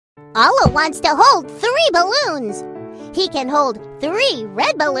Olo wants to hold 3 balloons. He can hold 3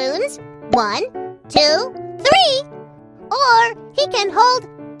 red balloons, 1, 2, 3. Or he can hold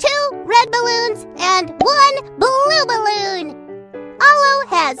 2 red balloons and 1 blue balloon. Olo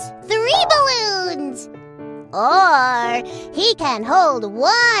has 3 balloons. Or he can hold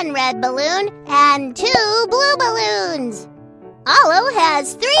 1 red balloon and 2 blue balloons. Olo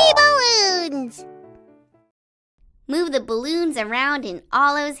has 3 balloons. Move the balloons around in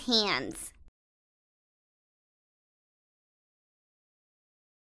Olo's hands.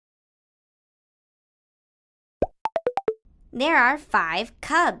 There are 5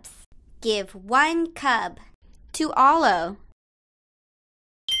 cubs. Give 1 cub to Olo.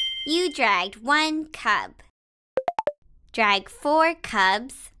 You dragged 1 cub. Drag 4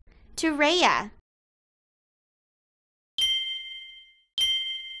 cubs to Rhea.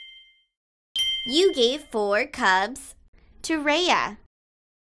 You gave 4 cubs to Rhea.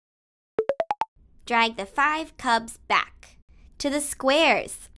 Drag the 5 cubs back to the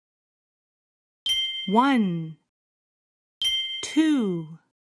squares. 1, 2,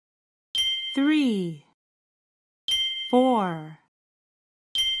 3, 4.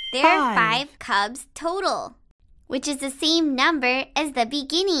 There are 5 cubs total, which is the same number as the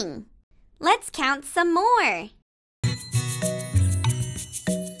beginning. Let's count some more.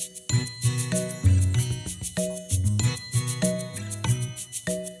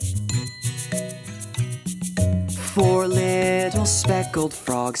 4 little speckled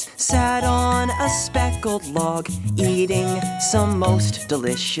frogs sat on a speckled log, eating some most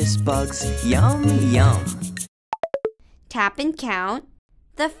delicious bugs. Yum, yum. Tap and count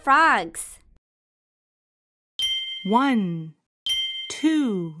the frogs. 1,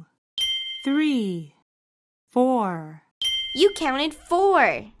 2, 3, 4. You counted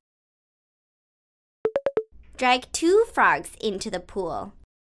 4. Drag 2 frogs into the pool.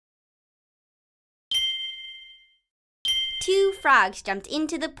 2 frogs jumped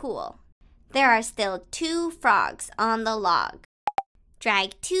into the pool. There are still 2 frogs on the log.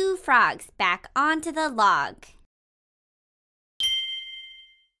 Drag 2 frogs back onto the log.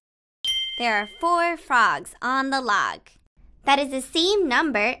 There are 4 frogs on the log. That is the same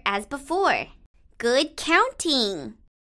number as before. Good counting!